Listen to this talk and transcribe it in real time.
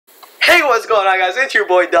Hey, what's going on, guys? It's your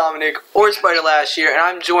boy Dominic, or Spiderlash here, and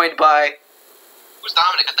I'm joined by... Who's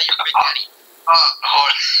Dominic? I thought you were Big Daddy.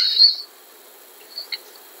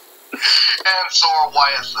 And so are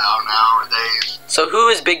YSL nowadays. So who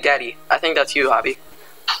is Big Daddy? I think that's you, Javi.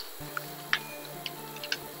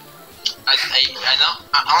 I know.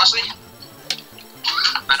 Honestly,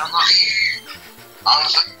 I don't know.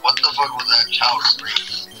 Honestly, what the fuck was that child scream?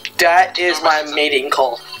 That is my mating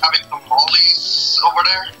call. Having some lollies over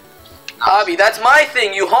there? Javi, that's my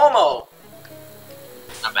thing, you homo!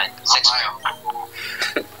 I bet. 6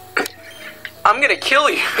 I'm gonna kill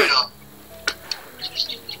you. You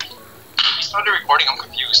started recording, I'm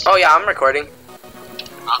confused. Oh yeah, I'm recording.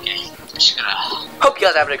 Okay. Just gonna... Hope you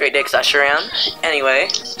guys are having a great day, because I sure am. Anyway.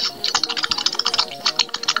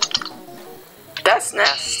 That's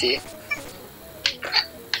nasty.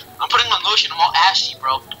 I'm putting on lotion, I'm all ashy,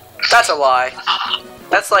 bro. That's a lie.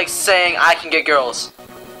 That's like saying I can get girls.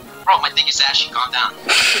 Bro, my dick is ashy, calm down.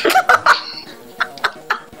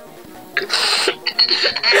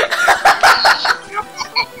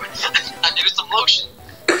 I needed some lotion.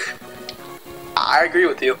 I agree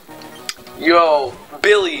with you. Yo,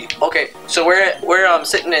 Billy. Okay, so we're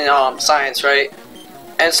sitting in science, right?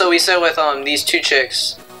 And so we sit with these two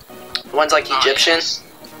chicks. One's like Egyptian. Yes.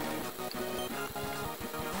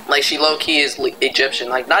 Like she low key is Egyptian.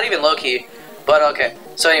 Like not even low key, but okay.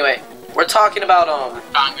 So anyway, we're talking about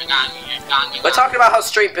we're talking about how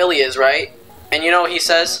straight Billy is, right? And you know what he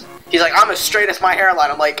says? He's like, I'm as straight as my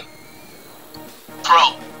hairline. I'm like,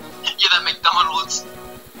 Bro, yeah, that McDonald's.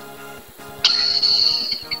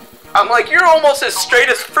 I'm like, you're almost as straight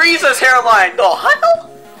as Frieza's hairline. The hell?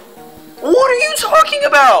 What are you talking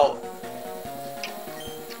about?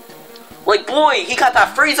 Like, boy, he got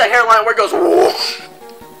that Frieza hairline where it goes, whoa.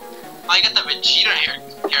 Oh, you got the Vegeta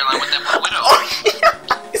hairline with that Blue Widow. Oh, yeah.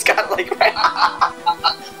 He's got like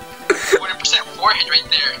 40% forehead right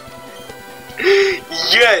there.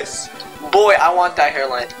 Yes! Boy, I want that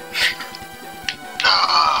hairline.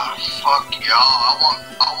 Fuck y'all.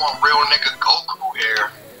 I want real nigga Goku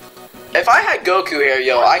hair. If I had Goku hair,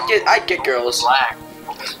 yo, I'd get girls. Black.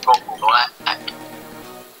 Goku black.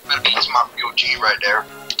 That's my real G right there.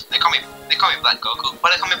 They call me Black Goku. Why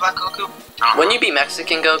they call me Black Goku? I don't Wouldn't you be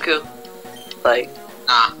Mexican Goku? Like,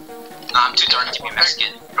 Nah, I'm too dark to be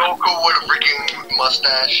Mexican. Goku with a freaking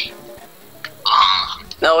mustache.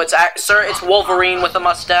 no, sir, it's Wolverine with a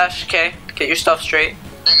mustache, okay? Get your stuff straight.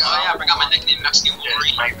 Oh yeah, I forgot my nickname, Mexican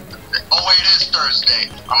Wolverine. Oh wait, it is Thursday.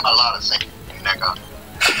 I'm allowed to say nigga.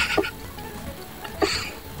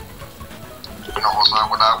 You know what's not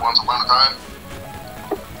what I once upon a time?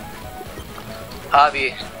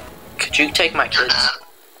 Javi, could you take my Your kids?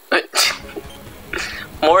 dad.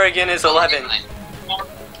 Morrigan is 11.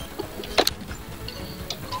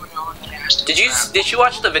 Did you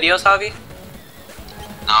watch the videos, Javi?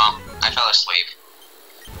 No, I fell asleep.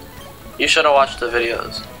 You should have watched the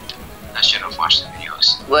videos. I should have watched the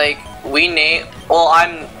videos. Like, we name.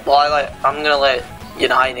 I'm gonna let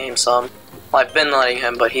I name some. Well, I've been letting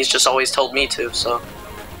him, but he's just always told me to. So.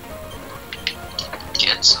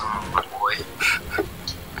 Get some, my boy.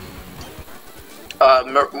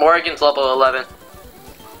 Morrigan's level 11.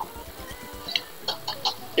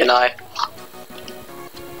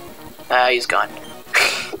 He's gone.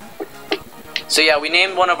 So yeah, we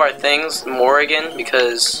named one of our things Morrigan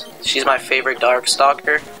because she's my favorite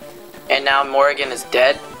Darkstalker. And now Morrigan is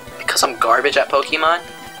dead because I'm garbage at Pokemon.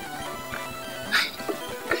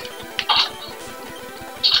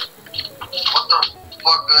 What the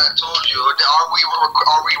fuck did I told you? Are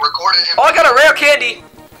we recording? Oh, I got a rare candy!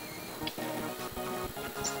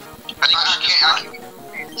 I can't.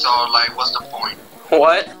 So like, what's the point?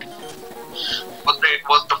 What? What's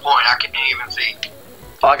the point? I can't even see.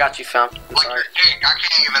 Oh, I got you found. I'm Like sorry. your dick, I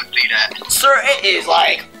can't even see that. Sir, it is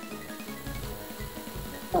like...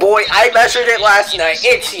 Boy, I measured it last night.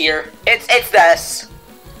 It's here. It's this.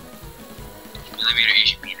 Millimeter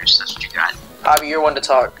Asian meters, that's what you got. Javi, you're one to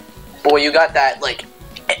talk. Boy, you got that, like...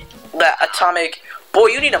 That atomic... Boy,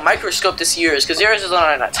 you need a microscope this year's, because yours is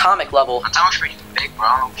on an atomic level. Atomic pretty big, bro. I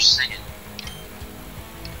don't know what you're saying.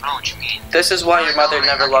 I don't know what you mean. This is why your mother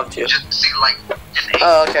never loved you. Just see like.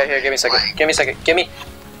 Oh, okay. Here, give me a second. Give me a second. Give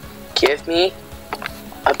me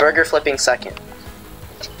a burger flipping second.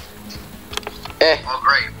 Oh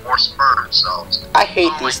great, more sperm cells. I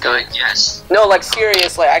hate Oh these my god, things. yes. No, like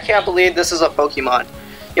seriously, I can't believe this is a Pokemon.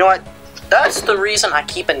 You know what? That's the reason I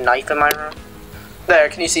keep a knife in my room. There,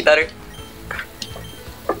 can you see better?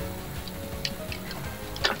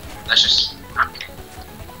 That's just...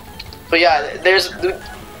 But yeah, there's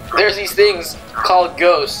these things called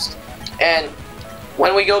ghosts, and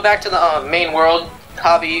when we go back to the main world,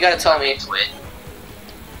 Javi, you gotta tell me.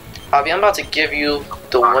 Javi, I'm about to give you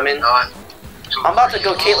the woman. I'm about to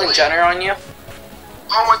go Caitlyn Jenner on you.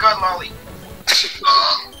 Oh my god, Loli.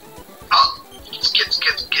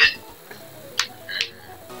 Skid.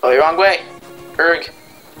 Oh, you're wrong way. Erg.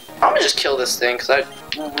 I'm gonna just kill this thing because I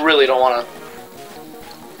really don't want to.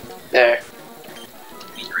 There.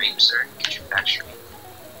 Be dream, sir. Get your back street.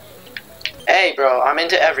 Hey, bro, I'm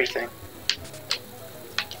into everything.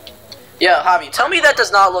 Yeah, Javi, tell me that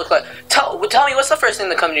does not look like. Tell me what's the first thing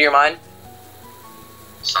that comes to your mind?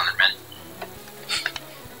 Thunderman.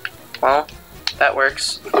 Well, that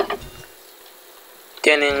works. Hey,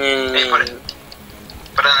 put it in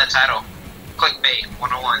the title. Clickbait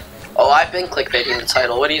 101. Oh, I've been clickbaiting the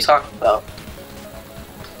title. What are you talking about?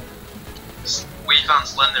 We found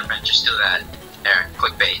Slenderman. Just do that. There,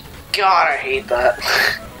 clickbait. God, I hate that.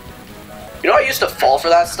 You know, I used to fall for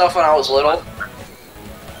that stuff when I was little.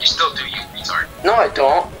 You still do, you retard. No, I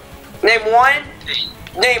don't. Name one.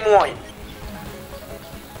 Name one.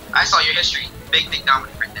 I saw your history. Big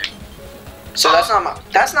Dominic right there. So that's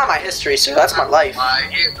not my history, sir. That's my life.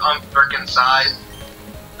 He's uncircumcised.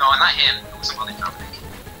 No, not him. It was some other Dominic.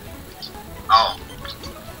 Oh.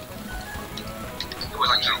 It was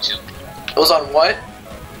on YouTube. It was on what?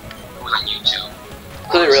 It was on YouTube.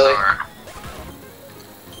 Was it really?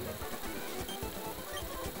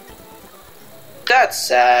 That's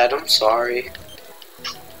sad. I'm sorry.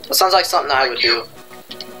 That sounds like something I would do.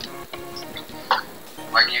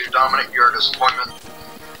 Like you, Dominic, you're a disappointment.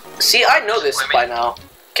 See, I know this by now.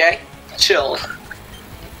 Okay? Chill.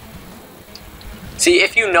 See,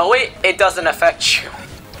 if you know it, it doesn't affect you.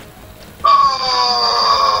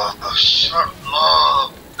 Oh, shut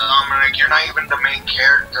up, Dominic. You're not even the main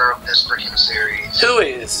character of this freaking series. Who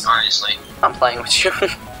is? Honestly. I'm playing with you. Oh,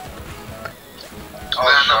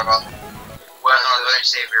 shut up. Well, no, the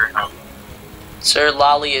savior. Sir,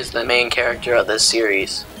 Loli is the main character of this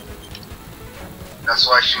series. That's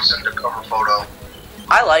why she's in the cover photo.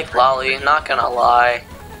 I like Loli, not gonna lie.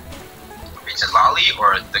 It's a Loli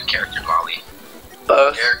or the character Loli?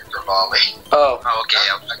 Both. Character Loli. Oh. Oh, okay.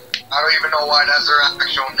 I don't even know why that's her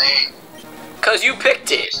actual name. Cause you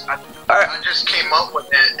picked it. I just came up with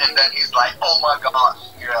it, and then he's like, "Oh my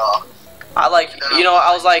gosh, yeah." I like, you know,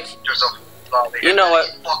 I was like, "There's a Loli." You know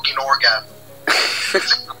what? Fucking orgasm.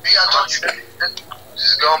 See, I told you this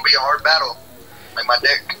is gonna be a hard battle. Like my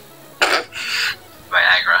dick.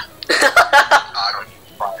 Viagra. I don't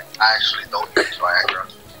use Viagra. I actually don't use Viagra.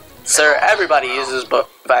 Sir, everybody uses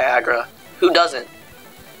Viagra. Who doesn't?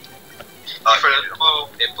 For the boob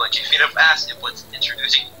implants, you feed up ass implants,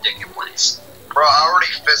 introducing dick implants. Bro, I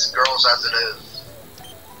already fist girls as it is.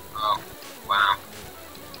 Oh, wow.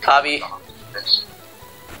 Javi,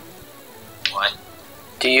 What?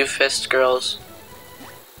 do you fist girls?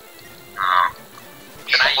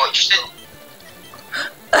 Can I be interested?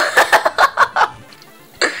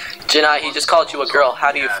 Janai, he just called you a girl.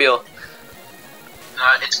 How do you feel?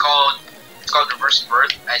 It's called reverse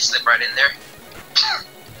birth. I slip right in there.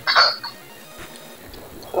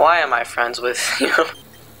 Why am I friends with you?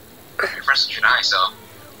 You're friends with Janai, so.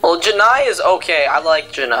 Well, Janai is okay. I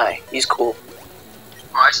like Janai. He's cool.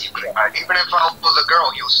 Oh, I see. Even if I was a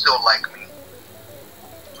girl, you would still like me.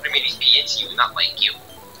 What do you mean he's be into you, not like you?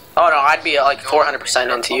 Oh no, I'd be like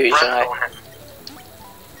 400% into you, Janai.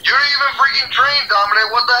 You didn't even freaking train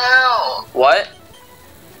Dominic, what the hell? What?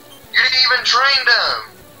 You didn't even train them.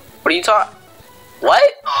 What are you talking?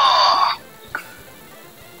 What? Oh.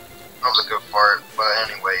 That was a good fart, but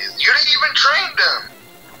anyways, you didn't even train them.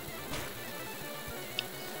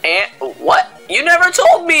 And what? You never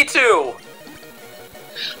told me to.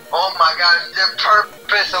 Oh my god, the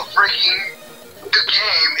purpose of freaking the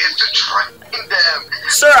game is to train them.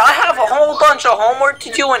 Sir, I have a whole bunch of homework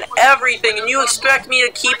to do and everything, and you expect me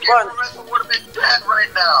to keep on. The would have been dead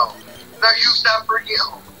right now. Now you stop freaking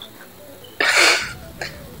out.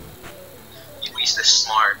 You least this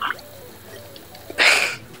smart.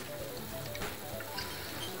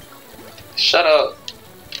 Shut up.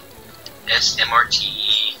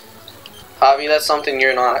 SMRT. Javi, that's something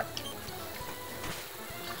you're not.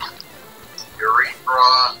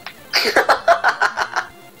 Urethra.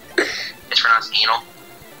 It's pronounced anal.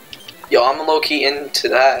 Yo, I'm low-key into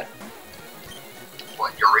that.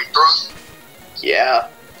 What, urethras? Yeah.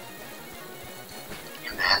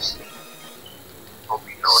 You nasty. Hope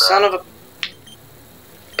you know Son that. of a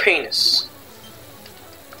penis.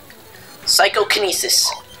 Psychokinesis.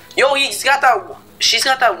 Yo, he's got that. She's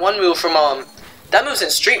got that one move from that move's in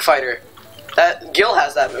Street Fighter. That Gil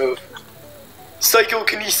has that move.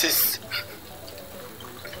 Psychokinesis.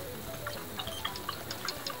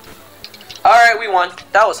 All right, we won.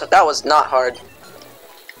 That was not hard.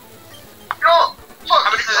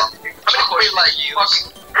 like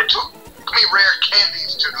fucking. It took me rare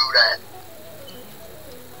candies to do that,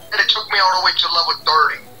 and it took me all the way to level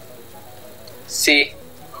 30. See,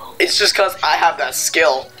 it's just cause I have that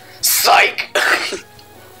skill. Psych.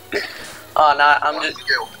 Oh, nah, I'm just.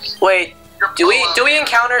 Wait, do we still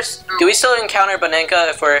encounter Bananka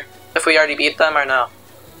if we already beat them or no?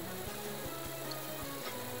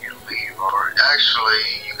 Actually,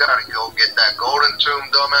 you gotta go get that golden tomb,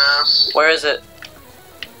 dumbass. Where is it?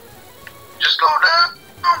 Just go down,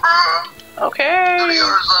 bro. Okay. To the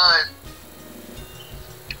other side.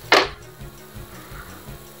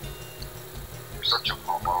 You're such a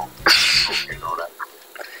homo. You know that.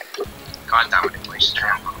 God damn it, please.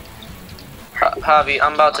 Javi,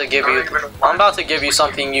 I'm about to give you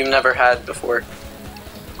something you've never had before.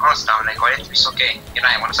 Honest, Dominic, why didn't you be okay? You know,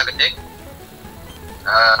 I want to suck a dick?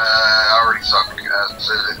 I already suck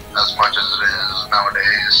as much as it is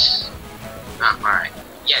nowadays. Oh, alright.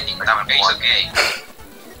 Yeah, Dominic, he's okay.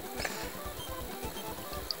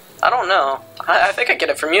 I don't know. I think I get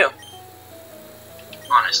it from you.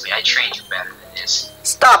 Honestly, I trained you better than this.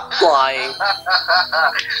 Stop lying.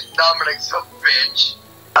 Dominic's a bitch.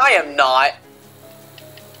 I am not.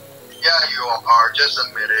 Yeah, you are. Just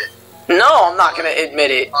admit it. No, I'm not gonna admit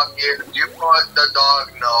it. You put the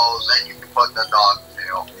dog nose and you put the dog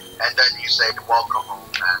tail, and then you say, "Welcome home,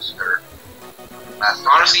 master."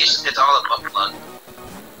 Honestly, it's all about blood.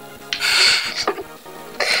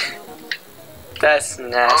 That's Honestly,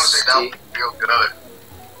 nasty. that would feel good.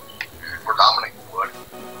 For Dominic would.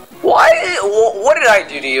 What did I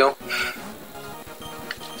do to you?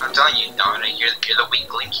 I'm telling you, Dominic, you're the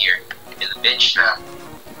weak link here. You're the bitch. Yeah.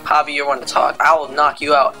 Javi, you want to talk? I will knock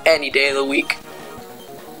you out any day of the week.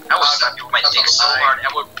 I will suck you with my dick so hard, I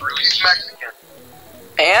will bruise He's you. Mexican.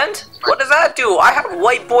 And? What does that do? I have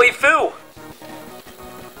white boy foo.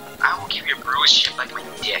 I will give you a bruise shaped like my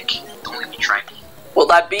dick. Don't let me try me.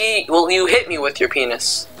 Will you hit me with your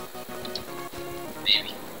penis?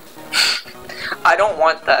 Maybe. I don't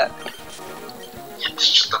want that. Just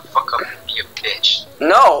shut the fuck up and be a bitch.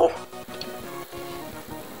 No.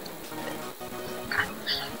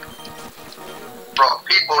 Bro,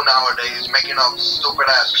 people nowadays making up stupid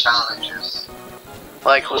ass challenges.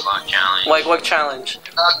 Like Challenge. what challenge?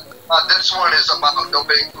 This one is about the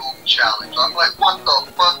big boom challenge. I'm like, what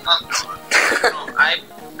the fuck? No,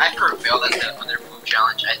 I prevailed at the other boob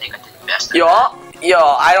challenge. I think I did best at Yo, that.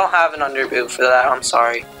 I don't have an underboob for that. I'm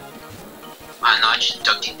sorry. I know, I just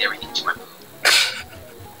duct taped everything to my boob.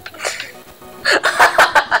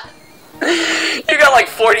 You got like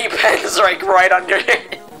 40 pens like right under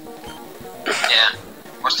it. Yeah,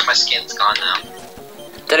 most of my skin's gone now.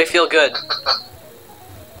 Did it feel good?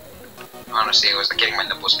 Honestly, it was like getting my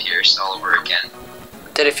nipples pierced all over again.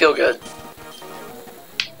 Did it feel good?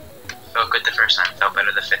 Felt good the first time, felt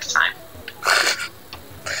better the 5th time.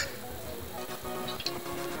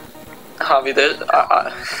 Javi, there's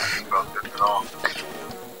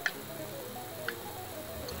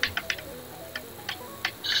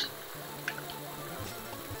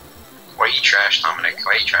Why you trash, Dominic?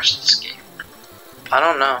 Why you trash this game? I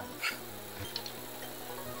don't know.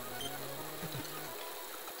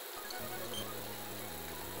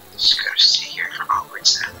 Just gotta sit here for awkward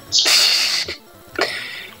silence.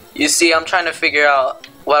 You see, I'm trying to figure out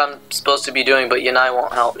what I'm supposed to be doing, but you and I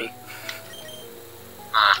won't help me.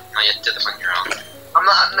 No, you have to do this on your own. I'm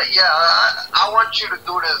not. Yeah, I want you to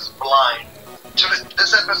do this blind.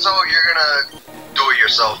 This episode, you're gonna do it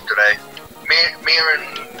yourself today. Me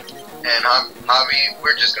and Javi,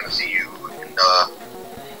 we're just gonna see you in the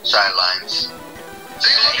sidelines.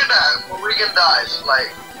 See, look at that. Regan dies.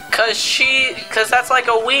 Like, Cause that's like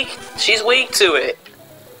a weak. She's weak to it.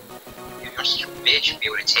 You're such a bitch, you'd be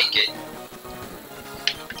able to take it.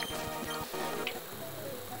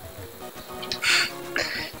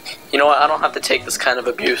 You know what? I don't have to take this kind of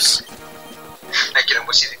abuse. I can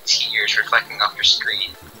almost see the tears reflecting off your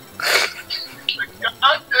screen.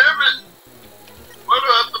 God damn it! Why do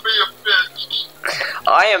I have to be a bitch?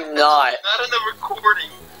 I am not. Not in the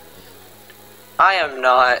recording. I am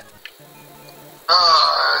not.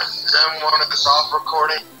 Then one of this off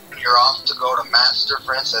recording, you're off to go to Master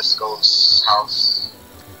Francisco's house.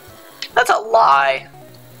 That's a lie.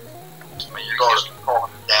 You go to call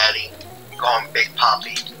him Daddy. You call him Big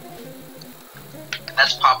Poppy.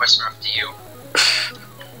 That's Papa Smurf to you.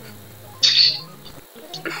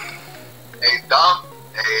 Hey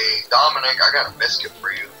Dominic, I got a biscuit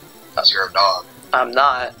for you. That's your dog. I'm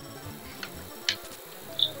not.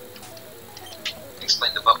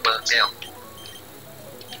 Explain the butt with a tail.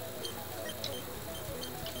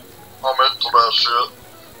 I'm into that shit.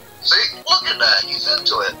 See, look at that. He's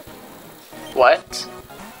into it. What?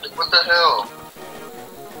 Like, what the hell?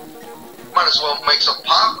 Might as well make some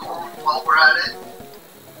popcorn while we're at it.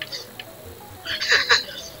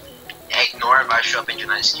 Ignore if I show up in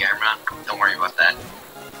United camera. Don't worry about that.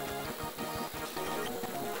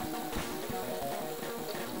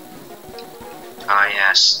 Ah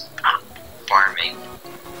yes, farming.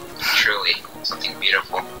 Truly, something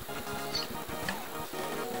beautiful.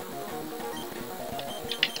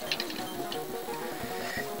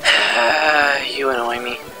 You annoy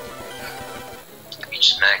me. You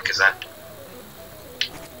just mad because I...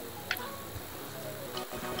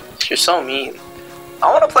 You're so mean.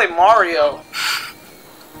 I want to play Mario.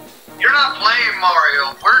 You're not playing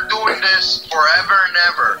Mario. We're doing this forever and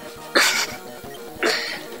ever.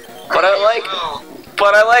 But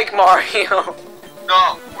I like Mario.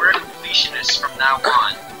 No, we're completionists from now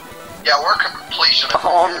on. Yeah, we're completionists.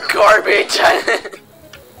 Oh, I'm garbage.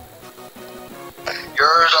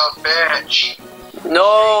 You're a bitch.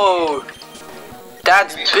 No.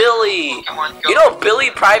 That's Billy. Come on, go. You know Billy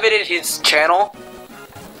privated his channel?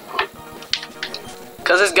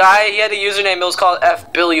 Cause this guy, he had a username, it was called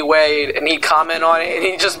F Billy Wade, and he'd comment on it, and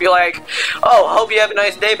he'd just be like, "Oh, hope you have a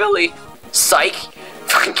nice day, Billy." Psych.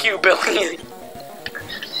 Fuck you, Billy.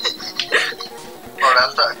 Oh,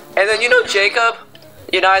 that's that. And then you know Jacob?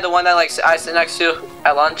 You know, the one that like I sit next to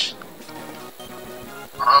at lunch?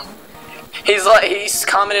 He's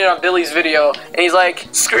commented on Billy's video, and he's like,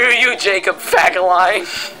 "Screw you, Jacob, faggot line."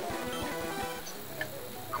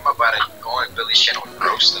 I'm about to go on Billy's channel and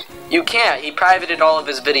roast him. You can't, he privated all of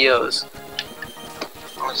his videos.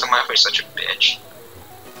 Oh, somebody was such a bitch.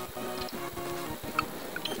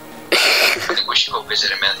 I think we should go visit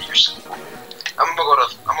him at your school. I'm gonna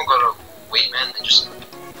go to Waitman and just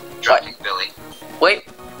drop kick Billy. Wait,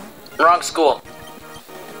 wrong school.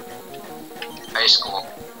 High school.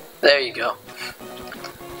 There you go.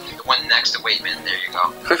 The one next to Waitman, there you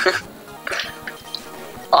go.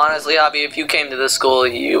 Honestly, Javi, if you came to this school,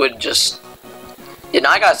 you would just... You know,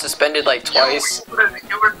 I got suspended like twice. Dr.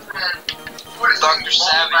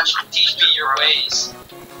 Savage, teach me your ways.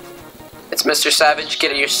 It's Mr. Savage,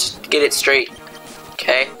 get it straight.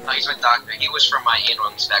 Okay? No, he's my doctor. He was from my annual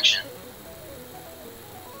inspection.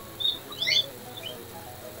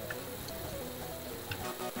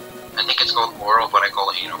 I think it's called oral, but I call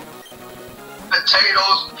it anal.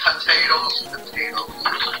 Potatoes, potatoes,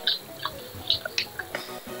 potatoes.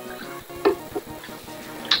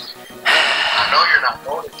 I know you're not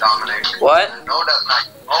moaning, Dominic. What? I know that's not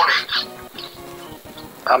moaning.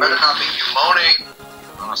 I'm, Better not be you moaning.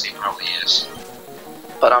 Honestly, probably is.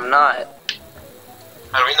 but I'm not.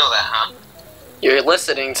 How do we know that, huh? You're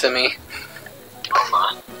listening to me. I'm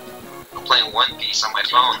not. I'm playing One Piece on my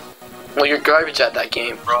phone. Well, you're garbage at that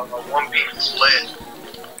game. Bro, One Piece is lit.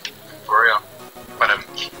 For real. But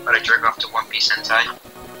I jerk off to One Piece hentai.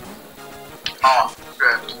 Oh,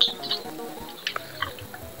 good.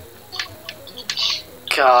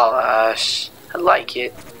 Gosh, I like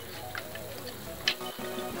it.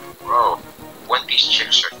 Bro, One Piece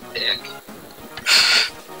chicks are thick.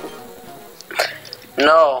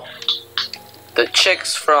 No, the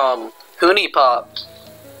chicks from Hoonie Pop.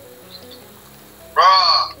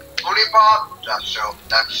 Bruh, Booty Pop? That shit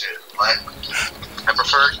is lit. I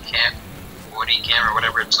prefer Camp, Woody Cam, or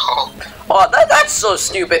whatever it's called. Oh, that's so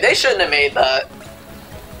stupid. They shouldn't have made that.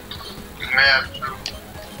 Man, true.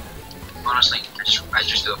 Honestly, I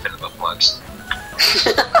just do a bit of a plugs.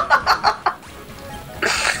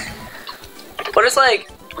 But it's like,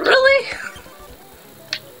 really?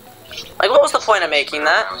 Like, what was the point of making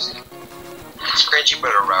that? Arousing. It's cringy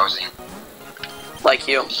but arousing. Like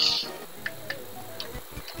you.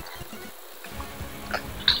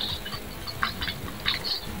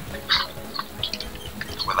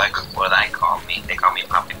 What they call me? They call me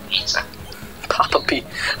Papa Pizza. Papa P.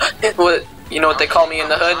 What? You know what they call me in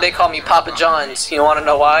the hood? They call me Papa John's. You want to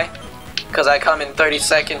know why? Because I come in 30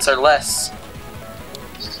 seconds or less.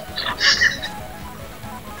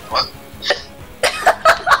 What?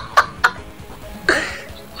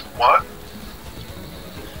 What?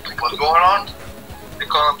 What's going on? They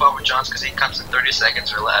call him Papa John's because he comes in 30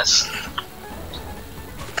 seconds or less.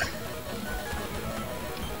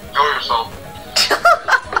 Show yourself.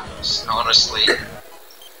 Honestly.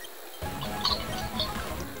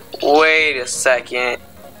 Wait a second.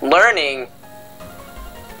 Learning?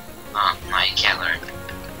 No, you can't learn.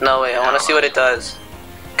 No, wait, I want to see what it does.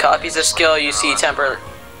 Copies a skill you see temper.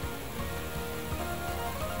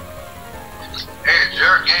 Hey, it's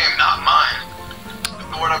your game, not mine.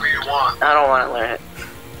 Do whatever you want. I don't want to learn it.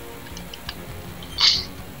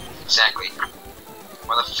 Exactly.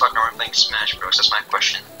 Why the fuck are we playing Smash Bros? That's my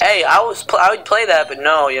question. Hey, I would play that, but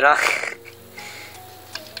no, you're not.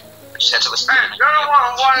 Just head to the Hey, you don't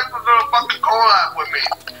want to do a fucking collab with me.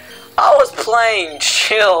 I was playing.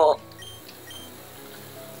 Chill.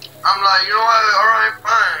 I'm like, you know what? Alright,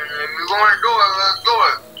 fine. If you want to do it, let's do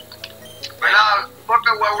it. But now, look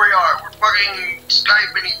at where we are. We're fucking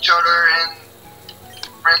Skyping each other, and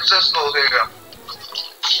Francisco's here.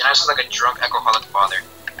 Yeah, I sound like a drunk alcoholic father.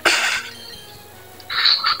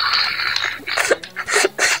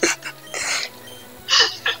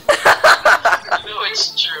 No,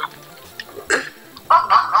 it's true.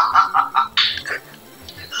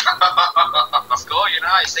 Let's go, you know,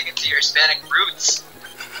 I stick it to your Hispanic roots.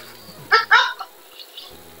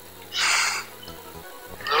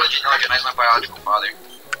 Little did you know, Janai's my biological father.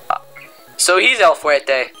 So he's El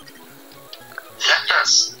Fuerte.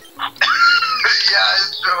 Yes. Yeah,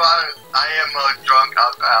 it's true. I am a drunk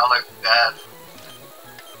alcoholic dad.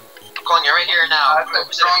 I'm calling you right here now. I'm a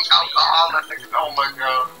drunk alcoholic. Oh my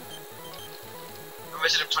god. I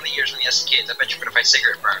visited him 20 years when he has kids. I bet you're gonna fight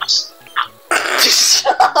cigarette burns. He's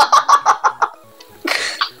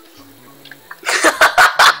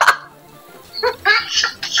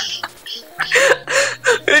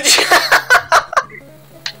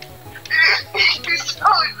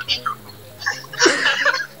telling the truth.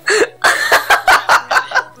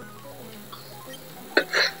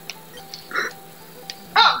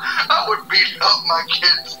 I would beat up my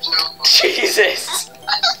kids too. Jesus.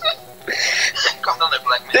 Calm down there,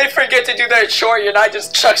 black man. They forget to do their chore, and I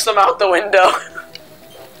just chucks them out the window.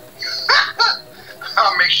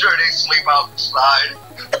 I'll make sure they sleep outside.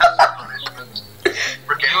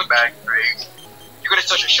 For getting back grades. You're gonna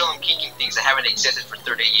start show them kinking things that haven't existed for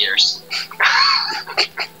 30 years.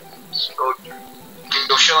 So true.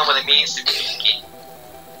 You'll show them what it means to be kinky.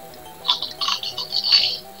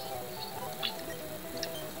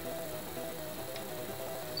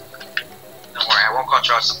 Don't worry, I won't call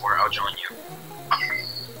child support, I'll join you. I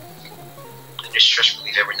just stress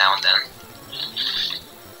relief every now and then.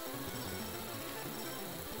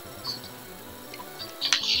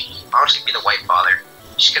 I'll just be the white father.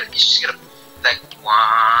 Just gonna like 1,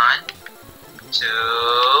 2.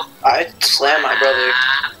 I slam my brother.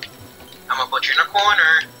 I'm gonna put you in a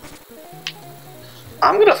corner.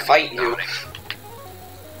 I'm gonna fight you.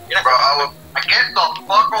 You're not Bro, I get the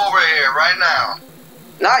fuck over here right now.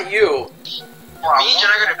 Not you. Me and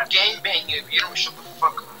Jen are gonna gangbang you if you don't shut the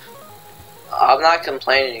fuck up. I'm not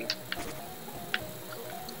complaining.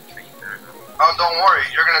 Oh, don't worry.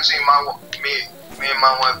 You're gonna see me and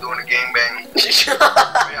my wife doing a gangbang.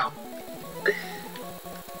 Yeah.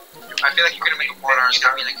 I feel like you're gonna make a porn and it's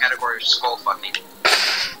gonna be in the category of skull fucking.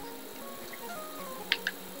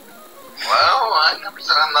 Well, I never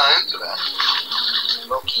said I'm not into that.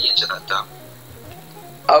 Low key into that though.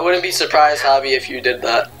 I wouldn't be surprised, Javi, if you did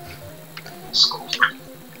that. Skull fucking.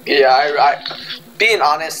 Yeah, I being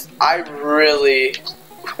honest, I really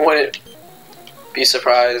wouldn't be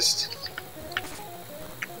surprised.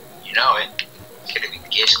 You know it. It's gonna be the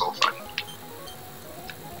gay skull fucking.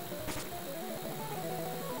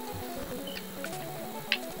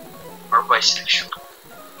 Or bisexual.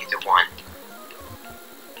 Either one.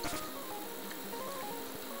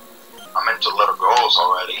 I'm into little girls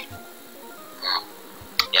already.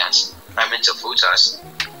 Yes. I'm into futas.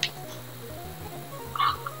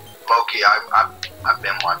 Loki, I've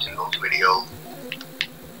been watching those videos.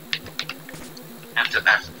 After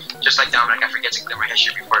just like Dominic, I forget to clear my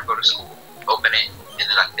history before I go to school. Open it, and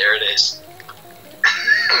then like there it is.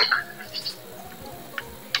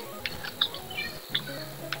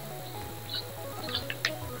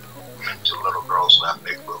 I'm into little girls who have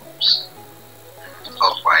big boobs.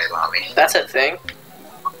 Oh, bye, Lolly. That's a thing.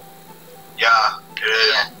 Yeah, it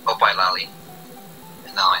is. Yeah, oh, bye, Lolly.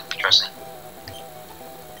 And now I'm trusting.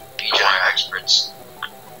 You and Jen are experts.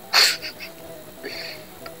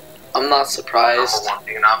 I'm not surprised. Number one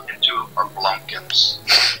thing I'm into are blumpkins.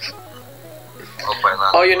 Oh, bye,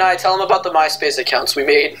 Lolly. Oh, you're not. Tell them about the MySpace accounts we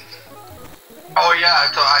made. Oh yeah, I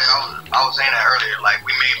was saying that earlier. Like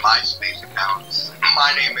we made MySpace accounts.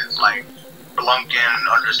 My name is like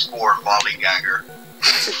Blunkin_Volley_Gagger.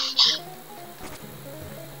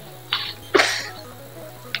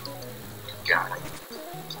 God.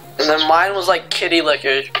 And then mine was like Kitty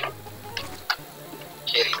Liquor.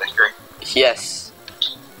 Kitty liquor. Yes.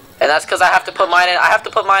 And that's because I have to put mine in. I have to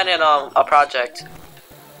put mine in a project.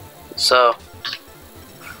 So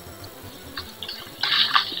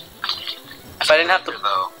if I didn't have to.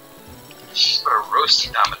 Though. What a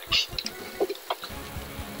roasty Dominic.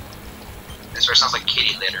 This word sounds like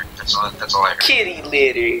kitty litter. That's all I heard. Kitty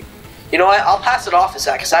Litter. You know what? I'll pass it off as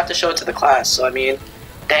that because I have to show it to the class. So I mean,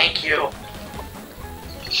 thank you.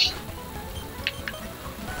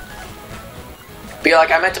 Be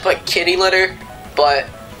like, I meant to put kitty litter, but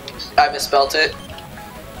I misspelt it.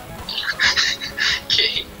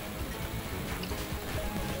 Okay.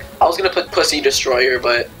 I was gonna put pussy destroyer,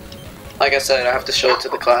 but like I said, I have to show it to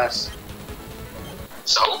the class.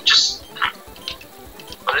 So, just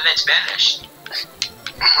put it in Spanish.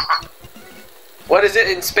 What is it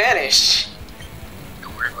in Spanish?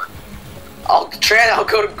 Don't worry about it. I'll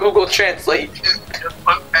go to Google Translate.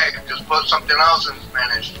 Just put something else in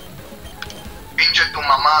Spanish. Pinche tu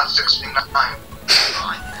mamá 69.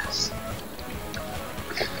 Oh, yes.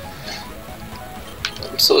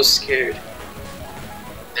 I'm so scared.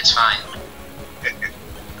 It's fine.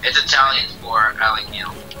 It's Italian for I like you.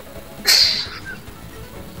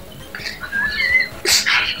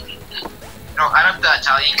 No, out of the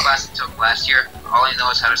Italian class I took last year, all I know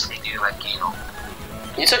is how to say do like anal.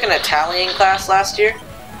 You took an Italian class last year?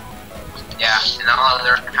 Yeah, and all I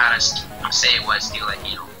learned how to say it was do like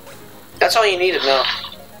anal. That's all you need to know.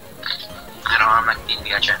 I don't know, I'm like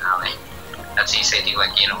DBH right now. That's how you say do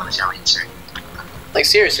like anal in Italian, sir. Like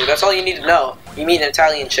seriously, that's all you need to know. You meet an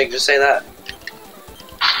Italian chick, just say that.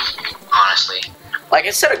 Honestly. Like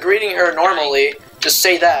instead of greeting her normally, just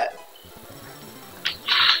say that.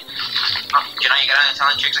 Oh, you know you got an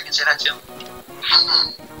Italian chicks I can say that too?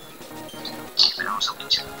 See if I know something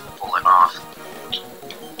to pull it off.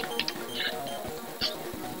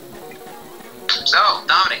 So,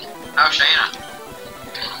 Dominic, how's Shayna?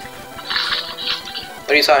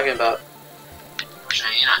 What are you talking about?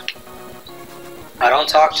 Shayna. I don't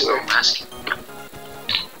talk to her. Asking.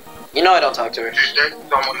 You know I don't talk to her. She's dating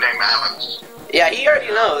someone named Alex. Yeah, he already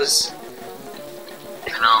knows. I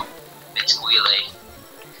know. It's Guile.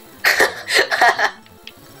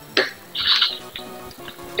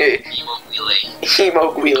 Emo Guile.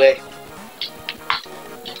 Emo Guile.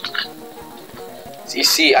 You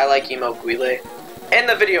see, I like Emo Guile. In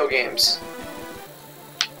the video games.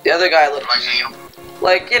 The other guy looks Like him.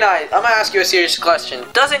 like, you know, I'm gonna ask you a serious question.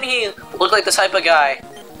 Doesn't he look like the type of guy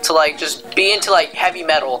to like just be into like heavy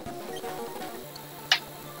metal?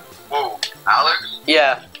 Whoa, Alex?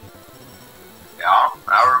 Yeah. Yeah,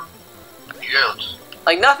 our yes.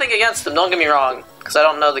 Like nothing against him, don't get me wrong, because I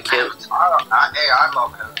don't know the kid. I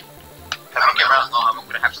love him. I don't get around long, I'm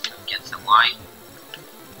gonna have something against him. Why?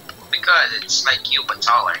 Because it's like you, but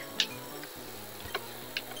taller.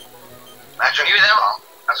 Imagine Maybe that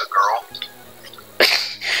as a girl.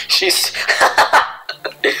 she's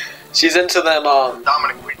she's into them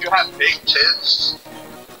Dominic, would you have big tits?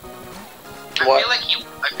 What? I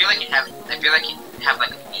feel like you have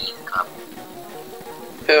like a bean cup.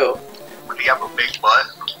 who? Would he have a big butt?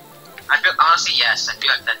 I feel honestly yes, I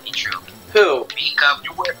feel like that'd be true. Who? Bean cup.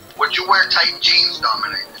 Would you wear tight jeans,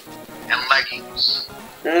 Dominic? And leggings?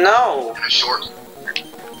 No. And a short?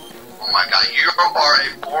 Oh my god, you are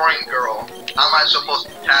a boring girl. How am I supposed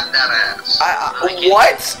to tap that ass?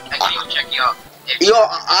 What? I can't even check you out. Yo,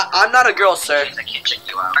 I'm not a girl, sir. I can't check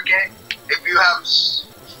you out. Okay, if you have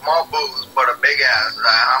small boobs but a big ass,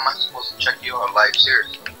 how am I supposed to check you out? Like,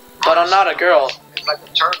 seriously. But I'm not a girl. It's like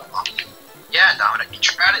a turn off. Yeah, Dominic, you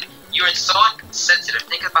tried it. You're so sensitive.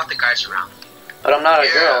 Think about the guys around. But I'm not a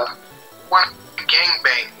girl. I want to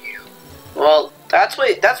gangbang you. Well, that's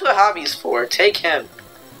what Javi's for. Take him.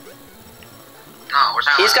 No, we're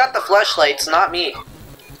talking He's got the fleshlights, not me.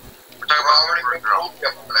 We're talking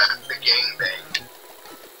about the gangbang.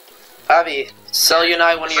 Javi, sell you and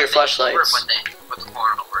I one of your fleshlights. With the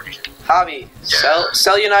porno version. Javi,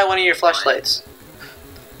 sell you and I one of your fleshlights.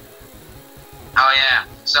 Oh yeah.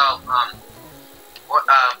 So,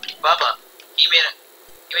 Bubba, he made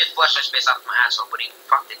fleshlights based off of my asshole, but he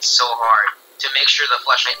fucked it so hard to make sure the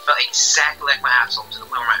fleshlight felt exactly like my asshole to the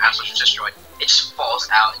point where my asshole was destroyed. It just falls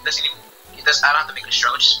out. It doesn't even. I don't have to make a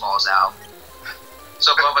stroke. It just falls out.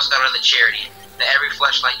 So Bubba's got another charity that every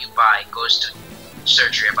fleshlight you buy goes to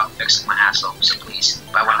surgery about fixing my asshole. So please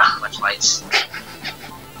buy one of my fleshlights.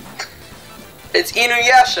 It's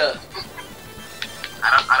Inuyasha.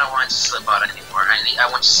 I don't want it to slip out anymore. I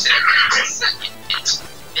want to sit it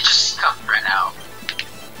just comes right out.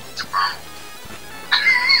 It's a problem.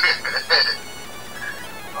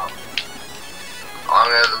 How long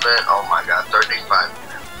has it been? Oh my god, 35 minutes.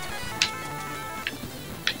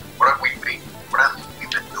 What have we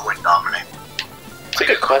been doing, Dominic? That's a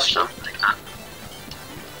good question.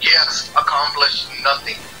 Yes, accomplished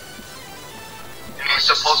nothing. And he's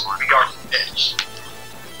supposed to be our bitch.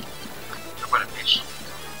 What a bitch.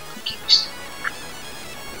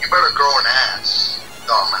 You better grow an ass,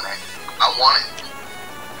 Dominic. I want it.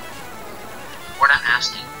 We're not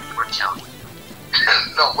asking, we're telling.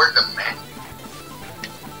 No, we're demanding.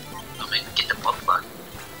 Don't make me get the butt plug.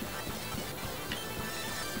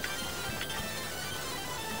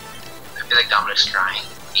 like Dominic's crying.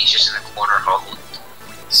 He's just in the corner huddled.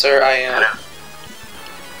 Sir, I am.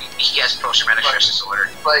 He has post-traumatic stress disorder.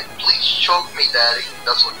 Like, please choke me, Daddy.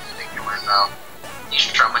 That's what he's thinking right now. He's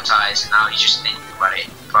traumatized, and now he's just thinking about it.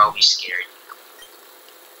 Probably scared.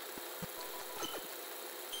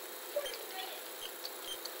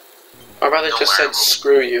 My brother Don't just worry, said,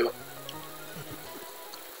 screw you.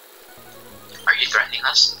 Are you threatening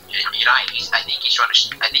us? You're not. I think he's trying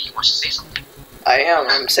to. I think he wants to say something. I am.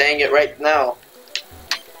 I'm saying it right now.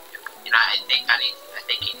 You know, I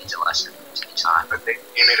think he needs a lesson. To be taught. I think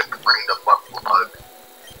you need to bring the butt plug.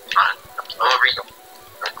 I'm gonna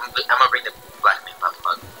bring the black man butt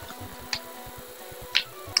plug.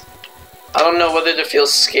 I don't know whether to feel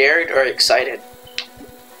scared or excited.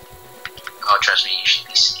 Oh, trust me, you should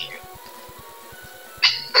be scared.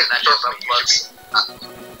 Not just butt plugs.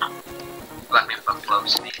 Black man butt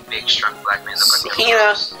plugs. Big, strong black man.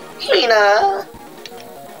 Hina! Hina!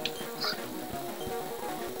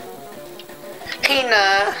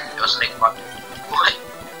 Hina! It was a big butt. What?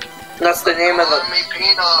 That's the name of the... Me,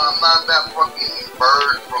 Pina, I'm not that fucking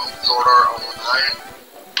bird from Sword Art Online.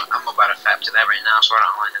 I'm about to fap to that right now, Sword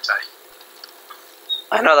Art Online, that's right.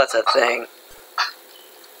 I know that's a thing.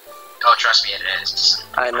 Oh, trust me, it is.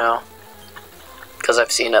 I know. Because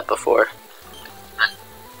I've seen it before.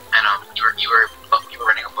 I know. You were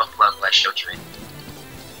running a butt plug when I showed you it.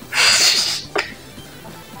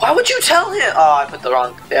 Why would you tell him? Oh, I put the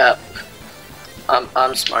wrong... Yeah.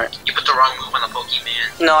 I'm smart. You put the wrong move on the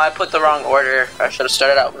Pokemon. No, I put the wrong order. I should have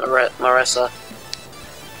started out with Marissa.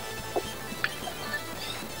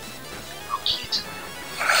 Oh, jeez.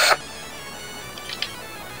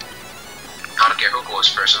 I don't care who goes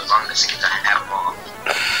first, as long as I can have them all.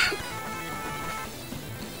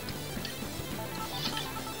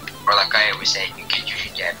 Or like I always say, you can choose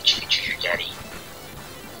your dad, but you can choose your daddy.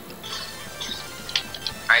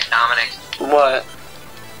 Alright, Dominic. What?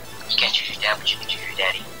 You can't choose your dad, but you can choose your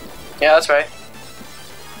daddy. Yeah, that's right.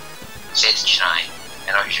 Say it to Chennai.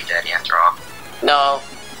 I know he's your daddy after all. No,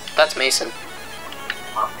 that's Mason.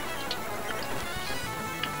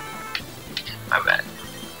 My bad.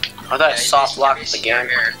 I thought I soft locked the game.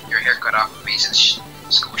 Your hair cut off of Mason's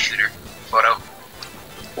school shooter photo.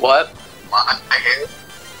 What? My hair?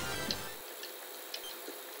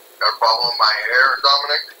 Got a problem with my hair,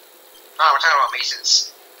 Dominic? No, we're talking about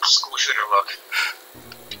Mason's school shooter look.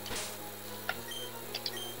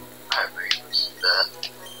 I haven't even seen that.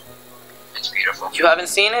 It's beautiful. You haven't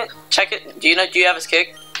seen it? Check it. Do you have his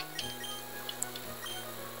kick?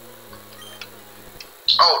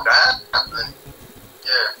 Oh, that?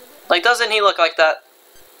 Yeah. Like, doesn't he look like that?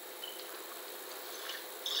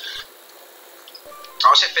 I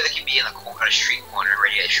always feel like he'd be in the corner, a street corner,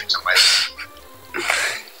 ready to shoot somebody.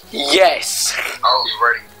 Yes. I was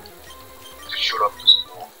ready to shoot up the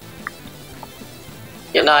school.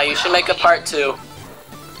 Yeah, nah, you should make a part 2.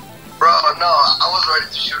 Bro, no, I was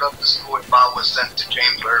ready to shoot up the school if I was sent to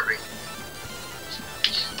James Irving.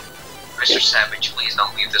 Mr. Savage, please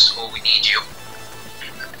don't leave the school. We need you.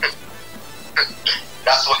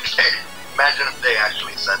 That's what they... Imagine if they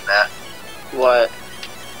actually said that. What?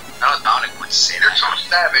 I don't know if would say You're that. too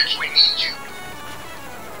savage, we need you.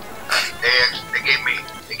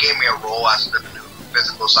 They gave me a role as the new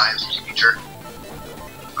physical science teacher.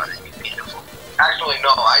 Oh, that'd be beautiful. Actually, no,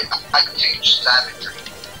 I teach savagery.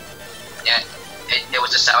 Yeah, it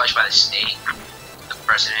was established by the state. The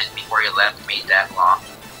president, before he left, made that law.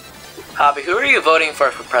 Javi, who are you voting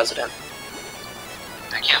for president?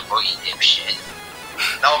 I can't vote, you dipshit.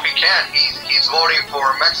 No, he can't. He's voting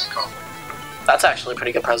for Mexico. That's actually a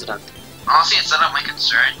pretty good president. Honestly, it's not my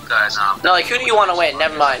concern, because, No, like, who do you want to win?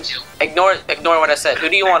 Never mind. Ignore what I said. Who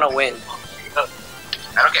do you want to win?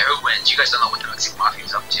 I don't care who wins. You guys don't know what the Mexican Mafia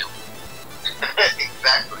is up to.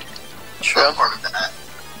 Exactly. True. I'm part of that.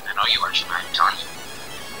 I know you are, Shemai. I'm telling you.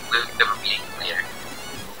 We'll have a meeting later.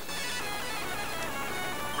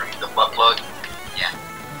 Bring the butt plug. Yeah.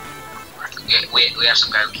 We have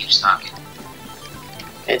some guy who keeps talking.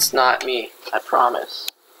 It's not me. I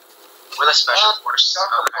promise. We're the special force. Shut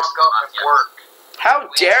the fuck up and work. How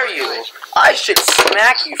dare you? I should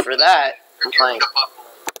smack you for that. I'm playing.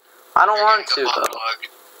 I don't want to, though.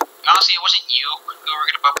 Honestly, it wasn't you who were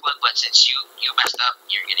gonna butt plug, but since you messed up,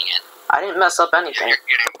 you're getting in. I didn't mess up anything.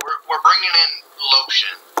 We're bringing in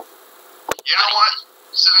lotion. You know what?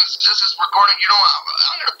 Since this is recording, you know what?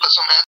 I'm gonna put some